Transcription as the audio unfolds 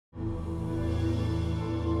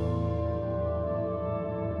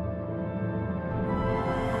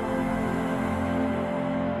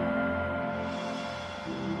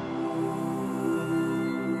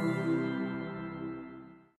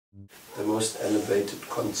most elevated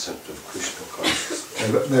concept of Krishna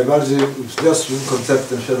consciousness. Najbardziej wzniosłym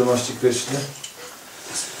konceptem świadomości Kryszny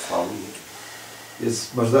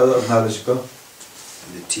jest, można odnaleźć go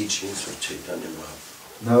in the teachings of Chaitanya Mahaprabhu.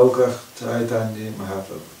 W naukach ajtanji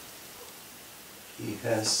Mahaprabhu. He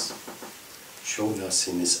has shown us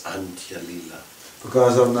in his Antya Lila.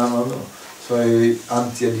 Pokazał nam on w swojej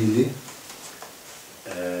Antya Lili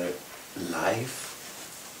life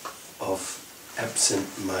of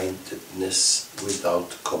absent-mindedness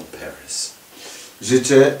without comparison.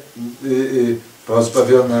 Życie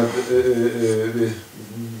pozbawione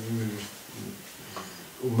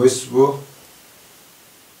umysłu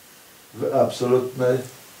w absolutnej,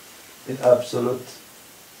 in absolute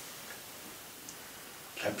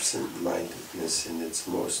absent-mindedness in its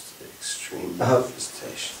most extreme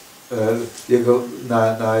manifestation. Jego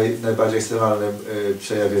najbardziej ekstremalnym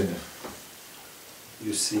przejawieniu.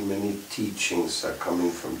 You see, many teachings are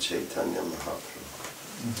coming from Chaitanya Mahaprabhu.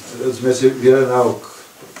 Rozumiecie, wiele nauk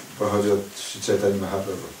pochodzi od Chaitanya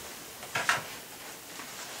Mahaprabhu.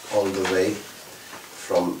 All the way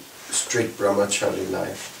from strict brahmachari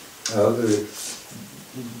life.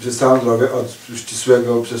 Przez całą drogę od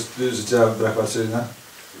ścisłego przez życia brahmacharina,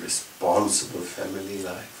 responsible family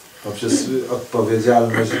life, poprzez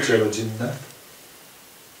odpowiedzialne życie rodzinne,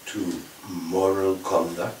 to moral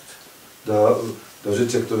conduct, do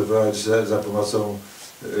życia, które prowadzi się za pomocą,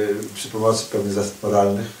 przy pomocy pewnych zasad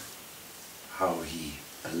moralnych. How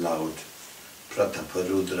he allowed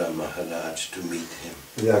Prataparudra Maharaj to meet him.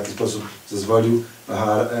 W jaki sposób zezwolił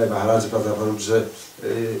Maharadze Prataparudrze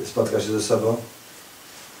spotkać się ze sobą.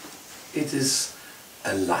 It is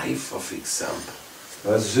a life of example.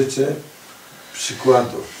 To jest życie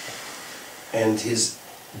przykładu. And his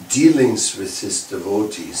dealings with his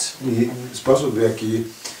devotees. I sposób, w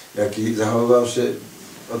jaki zachowywał się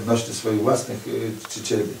odnośnie swoich własnych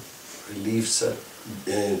czcicieli.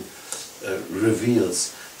 Reveals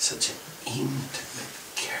such an intimate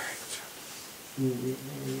character.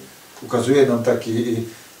 Ukazuje nam taki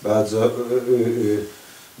bardzo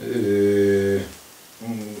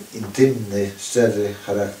intymny, szczery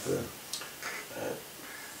charakter.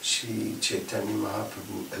 Shri Chaitanya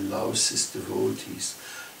Mahaprabhu allows his devotees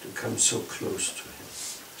to come so close to him.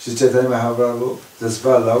 Shri Chaitanya Mahaprabhu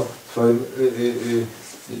zezwalał swoim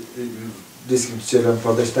bliskim czcielom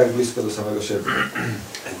podejść tak blisko do samego siebie.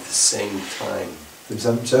 At the same time, w tym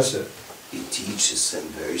samym czasie he teaches them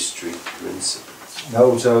very strict principles.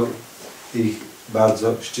 Nauczał ich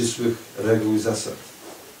bardzo ścisłych reguł i zasad.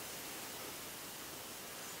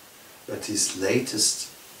 But his latest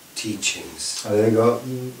teachings, ale jego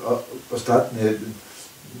ostatnie,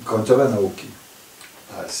 końcowe nauki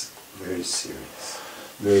are very serious.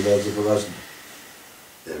 były bardzo poważne.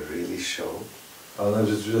 They really show One w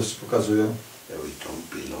rzeczywistości pokazują, that we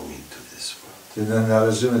don't belong into this world. że nie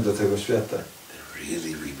należymy do tego świata. That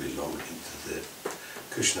really we belong into the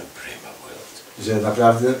Krishna Prema world. Że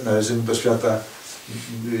naprawdę należymy do świata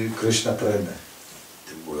Krishna Premy.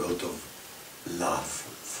 The world of love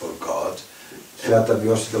for God. Świata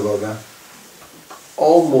miłości do Boga.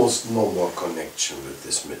 Almost no more connection with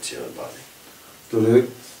this material body. Który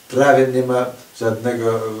prawie nie ma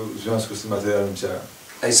żadnego związku z tym materialnym ciałem.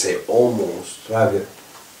 I say almost. Prawie.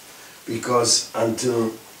 Because until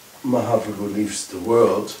Mahaprabhu leaves the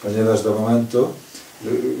world, ponieważ do momentu,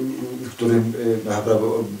 w którym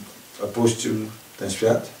Mahaprabhu opuścił ten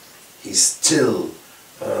świat, he still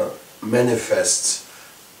manifests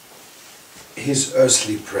his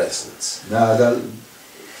earthly presence. Nadal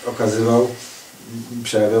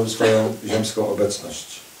przejawiał swoją ziemską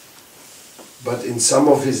obecność. But in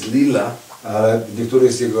some of his lila, ale w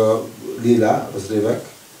niektórych z jego lila, rozrywek,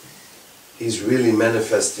 he's really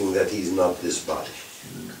manifesting that he's not this body.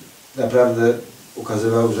 Naprawdę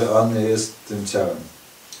ukazywał, że on nie jest tym ciałem.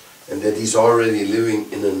 And that he's already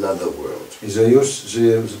living in another world. I że już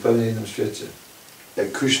żyje w zupełnie innym świecie.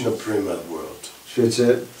 A Krishna Prema world. W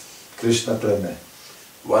świecie Krishna Premy.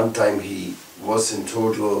 One time he was in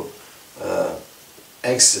total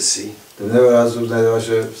ecstasy. Pewnego razu znajdował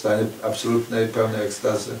się w stanie absolutnej, pełnej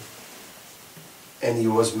ekstazy. And he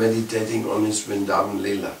was meditating on his Vrindavan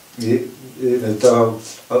Lila. I medytował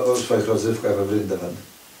o swoich rozrywkach we Vrindavan.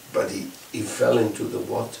 But he fell into the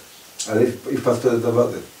water. Ale i wpadł wtedy do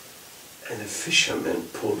wody. And a fisherman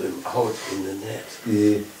pulled him out in the net.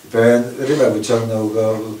 I pewien rybak wyciągnął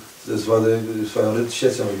go z wody swoją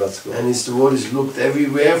siecią rybacką. And his devotees looked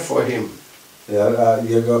everywhere for him. A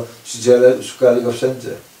jego czciciele szukali go wszędzie.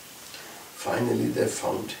 Finally they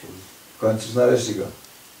found him. W końcu znaleźli go.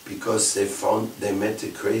 because they met the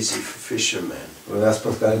crazy fisherman. Ponieważ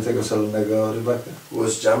spotkali tego szalonego rybaka. Who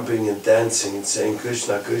was jumping and dancing and saying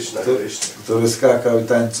Krishna, Krishna, Krishna. Który skakał i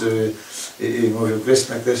tańczył i mówił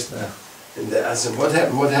Krishna, Krishna. And they asked him,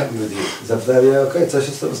 what happened with you? Zapytali, okej, co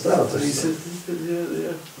się z tobą stało? And he said,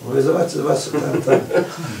 yeah. Mówię, zobaczcie, tam.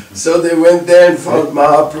 So they went there and found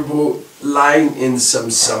Mahaprabhu lying in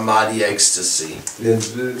some samadhi ecstasy. Więc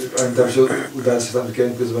oni tam się udali się tam w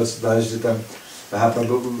kierunku, znaleźli tam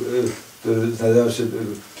Mahaprabhu, który znajdował się,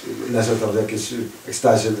 leżał tam w jakiejś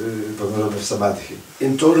ekstazie ponurzony w samadhi.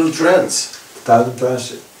 In total trance. W totalnym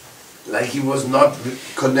transie. Like he was not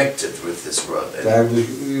connected with this world. Tak jakby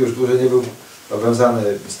już dłużej nie był powiązany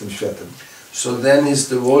z tym światem. So then his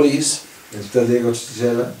devotees, więc wtedy jego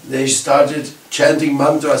czciciele, they started chanting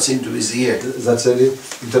mantras into his ear. Zaczęli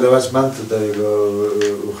intonować mantry do jego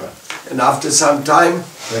ucha. And after some time,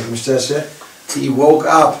 w jakimś czasie, he woke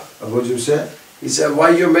up. Obudził się. He said,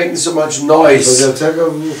 why you making so much noise? Powiedział,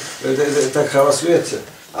 czego tak hałasujecie?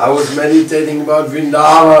 I was meditating about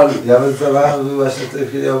Vrindavan. Ja medytowałem właśnie w tej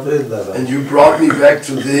chwili o Vrindavan. And you brought me back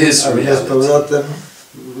to this reality. A z powrotem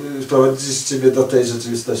sprowadziliście mnie do tej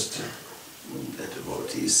rzeczywistości. The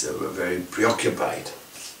devotees were very preoccupied.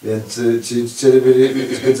 Więc ci czcieli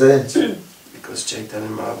byli zbyt zajęci. Because Chaitanya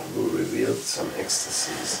Mahaprabhu revealed some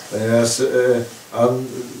ecstasies. Ponieważ on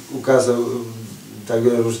ukazał tak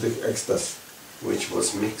wiele różnych ekstaz. Which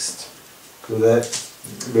was mixed. Które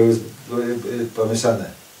były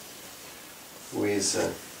pomieszane. With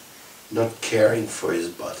not caring for his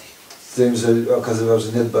body. Z tym, że okazywał,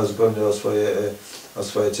 że nie dba zupełnie o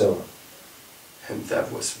swoje ciało. And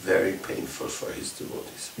that was very painful for his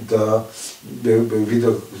devotees. I to był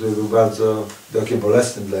widok, który był bardzo widokiem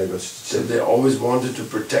bolesnym dla jego czcicieli. So they always wanted to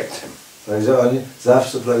protect him. Także oni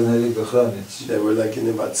zawsze pragnęli go chronić. They were like in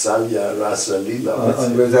the Vatsalya Rasa Lila.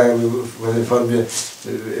 Oni byli tak jakby w formie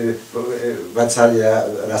Vatsalya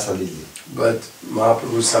Rasa Lili. But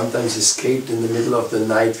Mahaprabhu sometimes escaped in the middle of the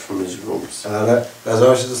night from his rooms. Ale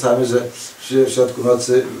zdarzało się czasami, że w środku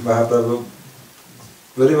nocy Mahaprabhu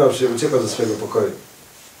wyrywał się, uciekał ze swojego pokoju.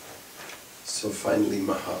 So finally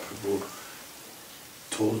Mahaprabhu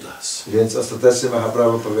told us. Więc ostatecznie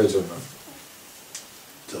Mahaprabhu powiedział nam.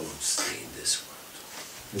 Don't stay in this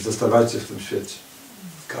world. Nie zostawajcie w tym świecie.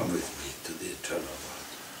 Come with me to the eternal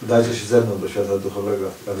world. Udajcie się ze mną do świata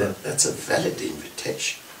duchowego. That's a valid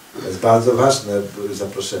invitation. To jest bardzo ważne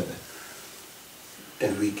zaproszenie.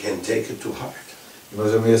 And we can take it to heart. I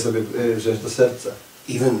możemy je sobie wziąć do serca.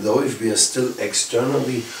 Even though if we are still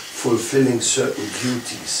externally fulfilling certain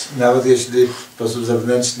duties. Nawet jeśli w sposób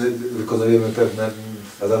zewnętrzny wykonujemy pewne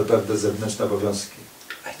zewnętrzne obowiązki.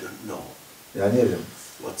 I don't know. Ja nie wiem.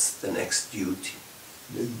 What's the next duty?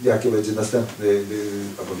 Jaki będzie następny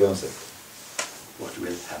obowiązek? What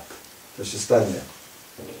will happen? Co się stanie?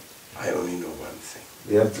 I only know one thing.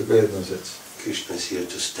 Ja wiem tylko jedną rzecz. Krishna is here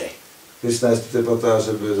to stay. Krishna jest tutaj po to,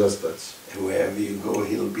 żeby zostać. And wherever you go,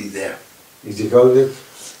 he'll be there. I gdziekolwiek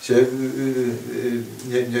się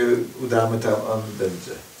nie udamy, tam on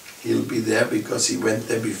będzie. He'll be there because he went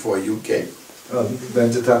there before you came. On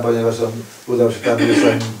będzie tam, ponieważ on udał się tam,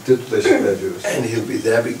 zanim ty tutaj się pojawiłeś. And he'll be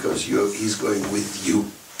there because he's going with you.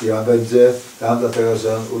 I on będzie tam, dlatego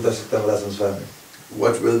że on uda się tam razem z wami.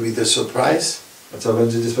 What will be the surprise? A co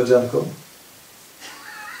będzie niespodzianką?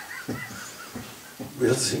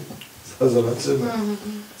 We'll see. Zobaczymy.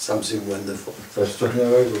 Something wonderful. Coś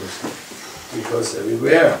wspaniałego. Because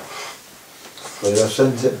everywhere Ponieważ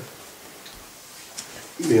wszędzie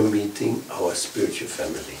we are meeting our spiritual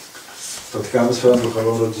family. spotkamy swoją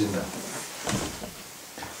duchową rodzinę.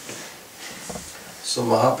 So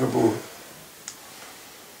Mahaprabhu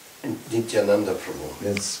and Nityananda Prabhu,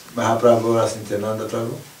 Więc Mahaprabhu oraz Nityananda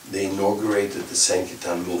Prabhu, they inaugurated the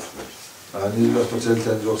Sankirtan movement. a oni rozpoczęli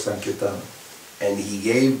ten ruch Sankirtanu. And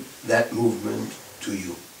he gave that movement to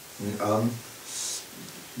you. On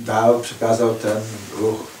przekazał ten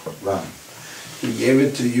ruch wam. He gave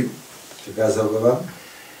it to you Przekazał go wam,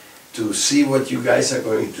 to see what you guys are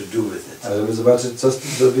going to do with it. a żeby zobaczyć, co z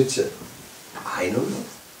tym zrobicie. I don't know.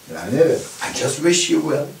 Ja nie wiem. I just wish you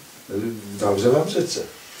well. Dobrze wam życzę.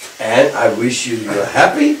 And I wish you're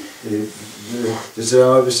happy. I życzę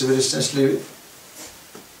wam, abyście byli szczęśliwi.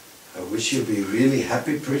 I wish you'd be really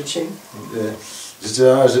happy preaching.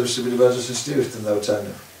 Życzę wam, żebyście byli bardzo szczęśliwi w tym nauczaniu.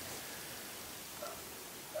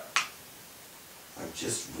 I'm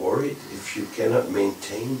just worried if you cannot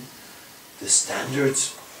maintain the standards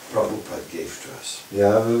Prabhupada gave to us.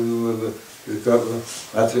 Ja tylko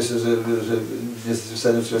martwię się, że nie jesteśmy w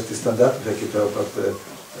stanie utrzymać tych standardów, jakie Prabhupada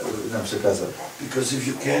nam przekazał. Because if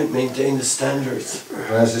you can't maintain the standards,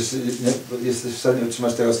 Ponieważ jeśli nie jesteś w stanie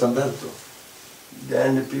utrzymać tego standardu,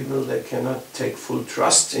 then the people that cannot take full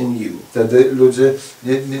trust in you. Wtedy ludzie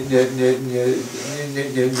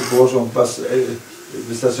nie położą w was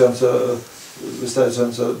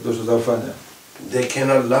wystarczająco dużo zaufania. They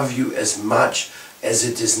cannot love you as much as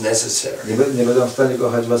it is necessary. Nie będą w stanie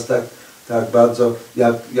kochać was tak bardzo,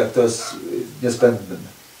 jak to jest niezbędne.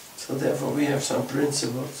 So therefore we have some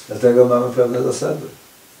principles. Dlatego mamy pewne zasady.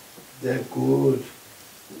 They're good.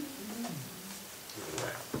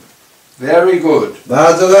 Very good.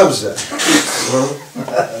 Bardzo dobrze.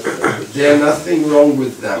 There's nothing wrong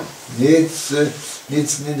with them.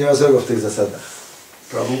 Nic nie ma złego w tych zasadach.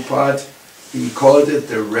 Prabhupada, he called it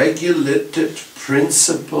the regulated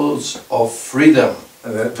principles of freedom.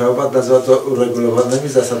 Prabhupada nazywa to uregulowanymi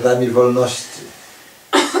zasadami wolności.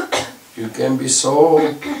 You can be so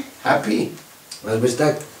happy Masz być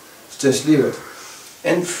tak szczęśliwy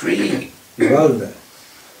and free i wolny,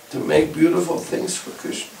 to make beautiful things for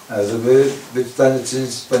Krishna. a żeby być w stanie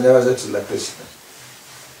czynić wspaniałe rzeczy dla Krishna.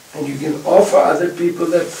 And you can offer other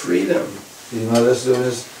people that freedom. I możesz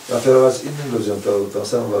również oferować innym ludziom tą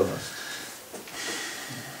samą wolność.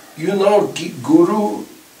 You know,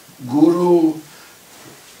 Guru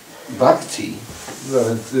Bhakti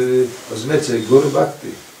Rozumiecie, Guru Bhakti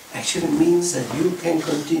actually means that you can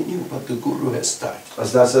continue what the Guru has started.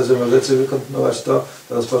 oznacza, że możecie kontynuować to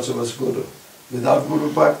rozpoczął wasz Guru. Without Guru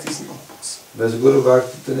Bhakti it's not possible. Bez Guru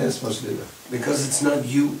Bhakti to nie jest możliwe. Because it's not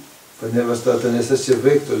you. Ponieważ to nie jesteście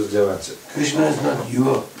wy, którzy działacie. Krishna is not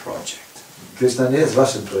your project. Krishna nie jest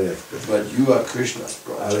waszym projektem, But you are Krishna's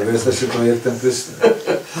ale wy project. jesteście projektem Krishna.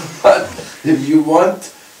 But if you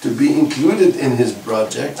want to be included in his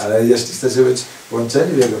project, Ale jeśli chcecie być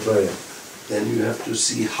włączeni w jego projekt, then you have to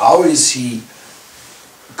see how is he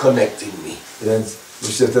connecting me. więc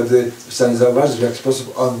musicie wtedy w stanie zauważyć, w jaki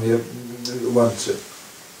sposób on mnie łączy.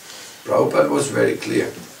 Prabhupada was very clear.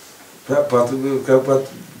 Prabhupada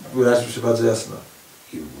wyraził się bardzo jasno.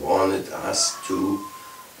 He wanted us to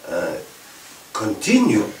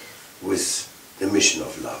continue with the mission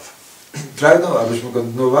of love. Pragnął, abyśmy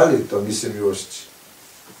kontynuowali tę misję miłości.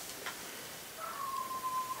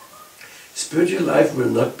 Spiritual life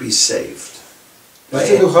will not be saved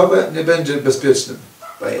Życie duchowe nie będzie bezpiecznym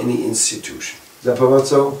by any institution. za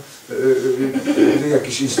pomocą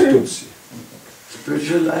jakiejś instytucji.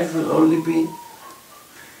 Spiritual life will only be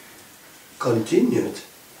continued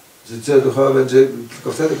Życie duchowe będzie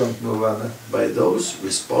tylko wtedy kontynuowane by those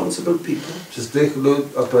responsible people przez tych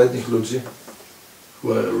odpowiednich ludzi,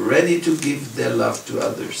 who are ready to give their love to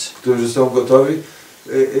others, którzy są gotowi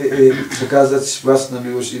przekazać własną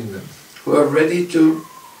miłość innym, who are ready to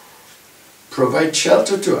provide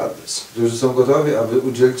shelter to others. którzy są gotowi, aby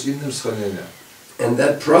udzielić innym schronienia. And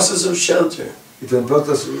that process of shelter, I ten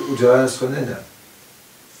proces udzielania schronienia,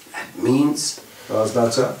 that means to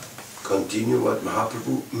oznacza continue what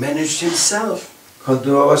Mahaprabhu managed himself.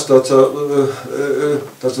 kontynuować to,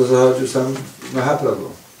 co zachodził sam Mahaprabhu.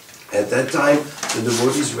 At that time, the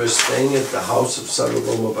devotees were staying at the house of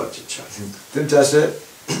Sarvabhauma Bhattacharya. W tym czasie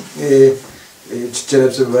czciele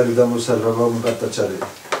przebywali w domu Sarvabhauma Bhattacharya.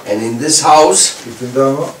 And in this house, I w tym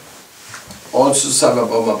domu also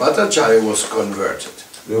Sarvabhauma Bhattacharya was converted.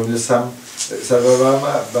 również sam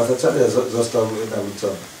Sarvabhauma Bhattacharya został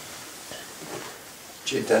nawrócony.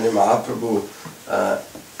 Chaitanya Mahaprabhu,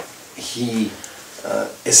 he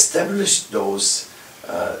established those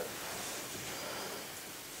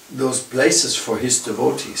places for his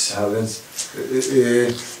devotees. A więc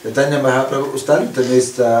Chaitanya Mahaprabhu ustalił te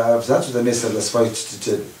miejsca, wznaczył te miejsca dla swoich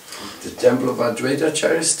czcicieli. The temple of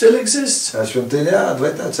Advaitacharya still exists A świątynia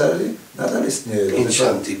Advaitacharya nadal istnieje. in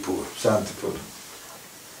Shantipur, Shantipur.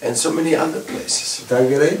 and so many other places I tak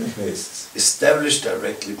wiele innych miejsc, established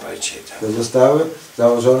directly by Chaitanya. które zostały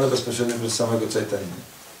założone bezpośrednio przez samego Chaitanya.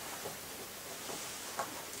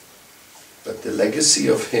 But the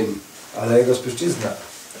legacy of him, Ale jego spuścizna,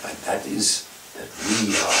 and that is that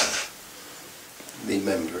we are the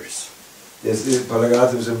members polega na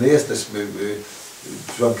tym, że my jesteśmy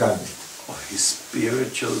członkami of his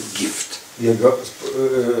spiritual gift. jego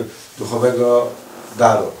duchowego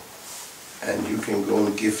daru. And you can go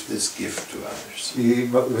and give this gift to others, I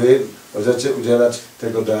wy możecie udzielać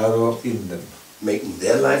tego daru innym, making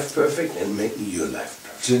their life perfect and making your life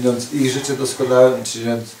perfect. czyniąc ich życie doskonałym i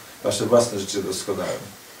czyniąc wasze własne życie doskonałym.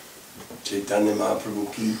 Chaitanya Mahaprabhu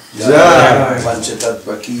ki Jai.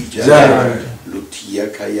 Panchatattva ki Jai. jai. Lutiya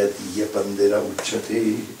kaya diya bandera uchate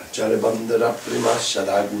acharya bandera prema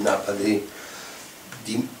shadaguna pade.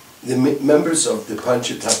 The members of the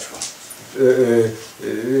Panchatattva,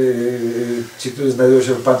 Ci, którzy znajdują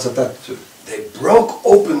się w Panchatattwie, they broke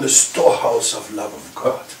open the storehouse of love of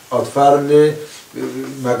God. otwarli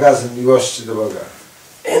magazyn miłości do Boga.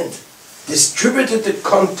 And distributed the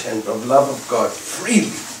content of love of God freely.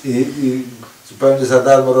 I zupełnie za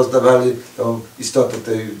darmo rozdawali tą istotę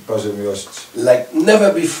tej Bożej miłości. Like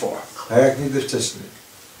never before. A jak nigdy wcześniej.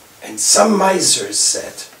 And some misers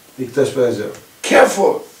said, I ktoś powiedział,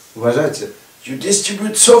 careful, uważajcie, you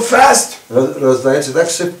distribute so fast, rozdajecie tak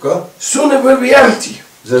szybko, soon it will be empty.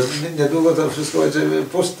 że niedługo to wszystko będzie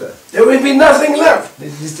puste. There will be nothing left.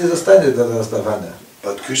 Nic nie zostanie do rozdawania.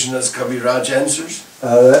 But Krishna's Kaviraj answers,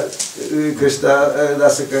 Ale Krishna,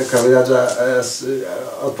 nasy Kaviraja,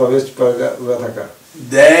 odpowiedź była taka.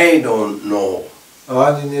 they don't know.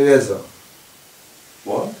 Oni nie wiedzą.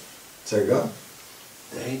 What? Czego?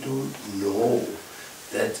 They don't know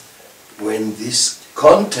that when this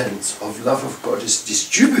content of love of God is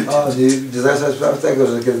distributed Oni nie zdają sobie sprawy tego,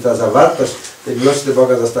 że kiedy ta zawartość tej miłości do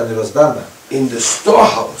Boga zostanie rozdana in the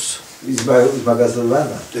storehouse, i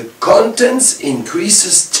zmagazynowana, the contents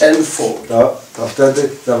increases tenfold. to wtedy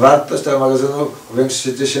zawartość tego magazynu powiększy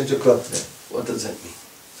się 10-krotnie. What does that mean?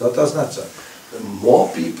 Co to oznacza? The more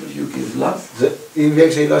people you give love, Że im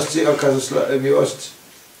większej ilości okażesz miłości,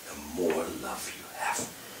 the more love you have.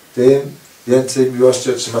 tym więcej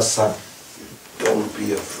miłości otrzymasz sam. Don't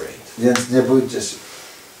be afraid, Więc nie bójcie się,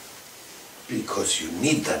 because you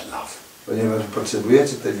need that love ponieważ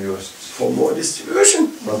potrzebujecie tej miłości. for more distribution.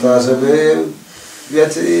 Po to, żeby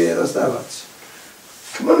więcej rozdawać.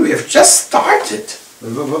 Come on, we have just started.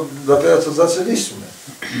 Bo dopiero co zaczęliśmy.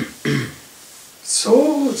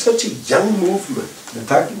 Such a young movement.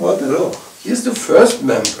 Taki młody ruch. He's the first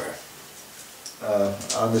member.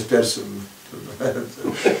 A on jest pierwszym.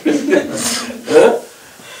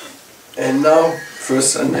 And now,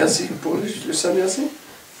 first sannyasi, Polish sannyasi?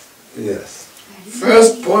 Jest.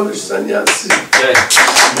 First Polish sannyasi.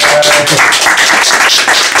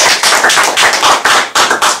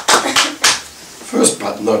 First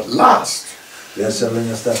but not last. Pierwszy, ale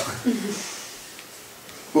nie ostatni.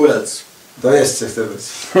 Who else? To jeszcze chce być.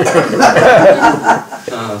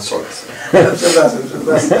 Sorry. Przepraszam.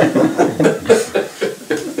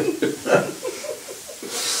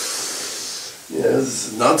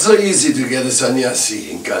 Yes, not so easy to get a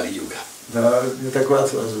sannyasi in Kali Yuga. No, nie tak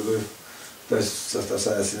łatwo, żeby ktoś został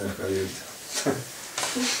sannyasinem w Kali Yuga.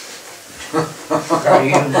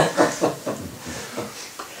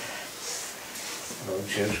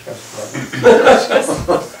 Ciężka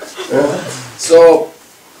sprawa. So,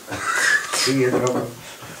 Czyje drogi?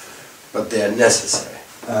 but they are necessary.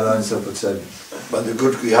 Ale oni są potrzebni. But the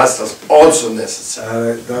good grihastas also necessary.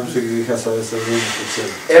 Ale dobrzy grihasowie są również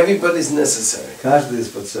potrzebni. Everybody is necessary Każdy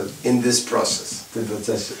jest potrzebny in this process. w tym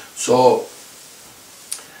procesie. So,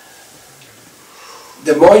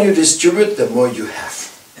 the more you distribute, the more you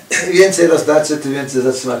have. Im więcej rozdacie, tym więcej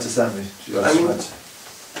zatrzymacie sami.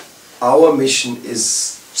 Our mission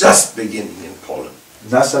is just beginning in Poland.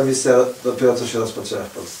 Nasza misja dopiero co się rozpoczęła w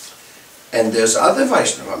Polsce. And there's other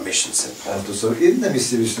Vaishnava missions in A Poland. tu są inne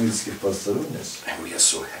misje wisznickie w Polsce również. And we are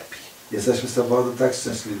so happy. Jesteśmy z tego powodu tak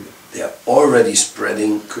szczęśliwi. They are already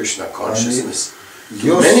spreading Krishna consciousness to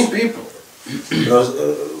Już many people.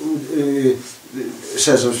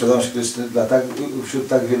 Szerzą świadomość Kryszny wśród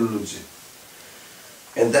tak wielu ludzi.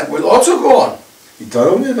 And that will also go on. I to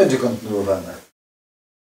również będzie kontynuowane.